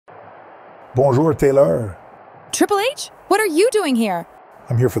Bonjour, Taylor. Triple H? What are you doing here?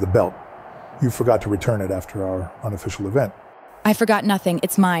 I'm here for the belt. You forgot to return it after our unofficial event. I forgot nothing.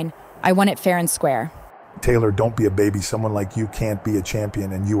 It's mine. I won it fair and square. Taylor, don't be a baby. Someone like you can't be a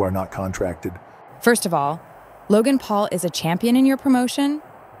champion, and you are not contracted. First of all, Logan Paul is a champion in your promotion.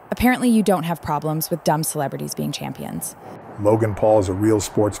 Apparently you don't have problems with dumb celebrities being champions. Logan Paul is a real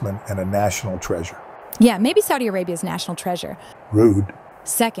sportsman and a national treasure. Yeah, maybe Saudi Arabia's national treasure. Rude.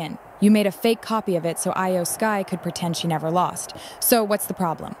 Second, you made a fake copy of it so Iyo Sky could pretend she never lost. So what's the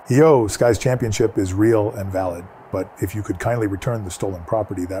problem? Iyo Sky's championship is real and valid, but if you could kindly return the stolen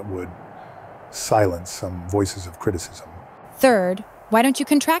property, that would silence some voices of criticism. Third, why don't you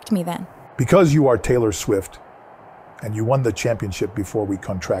contract me then? Because you are Taylor Swift, and you won the championship before we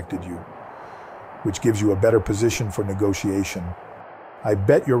contracted you, which gives you a better position for negotiation, I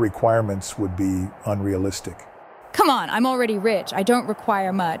bet your requirements would be unrealistic. Come on, I'm already rich. I don't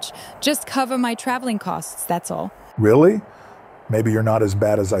require much. Just cover my traveling costs, that's all. Really? Maybe you're not as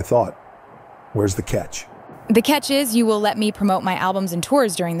bad as I thought. Where's the catch? The catch is you will let me promote my albums and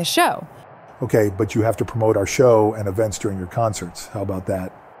tours during the show. Okay, but you have to promote our show and events during your concerts. How about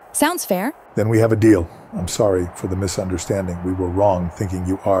that? Sounds fair. Then we have a deal. I'm sorry for the misunderstanding. We were wrong thinking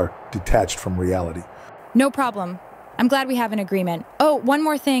you are detached from reality. No problem. I'm glad we have an agreement. Oh, one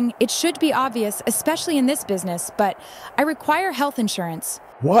more thing. It should be obvious, especially in this business, but I require health insurance.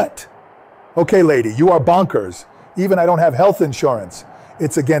 What? Okay, lady, you are bonkers. Even I don't have health insurance.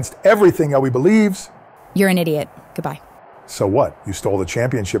 It's against everything Ellie believes. You're an idiot. Goodbye. So what? You stole the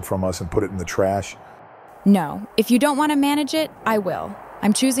championship from us and put it in the trash? No. If you don't want to manage it, I will.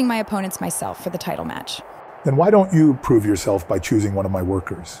 I'm choosing my opponents myself for the title match. Then why don't you prove yourself by choosing one of my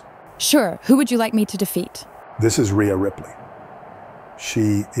workers? Sure. Who would you like me to defeat? This is Rhea Ripley.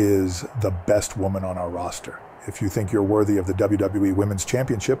 She is the best woman on our roster. If you think you're worthy of the WWE Women's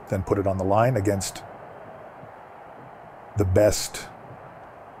Championship, then put it on the line against the best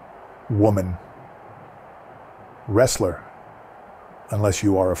woman wrestler, unless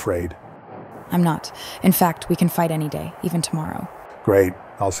you are afraid. I'm not. In fact, we can fight any day, even tomorrow. Great.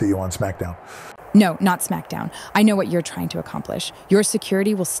 I'll see you on SmackDown. No, not SmackDown. I know what you're trying to accomplish. Your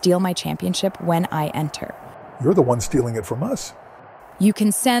security will steal my championship when I enter. You're the one stealing it from us. You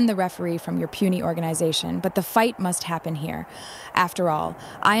can send the referee from your puny organization, but the fight must happen here. After all,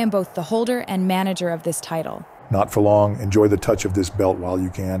 I am both the holder and manager of this title. Not for long. Enjoy the touch of this belt while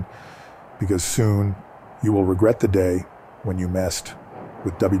you can, because soon you will regret the day when you messed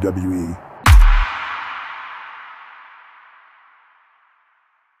with WWE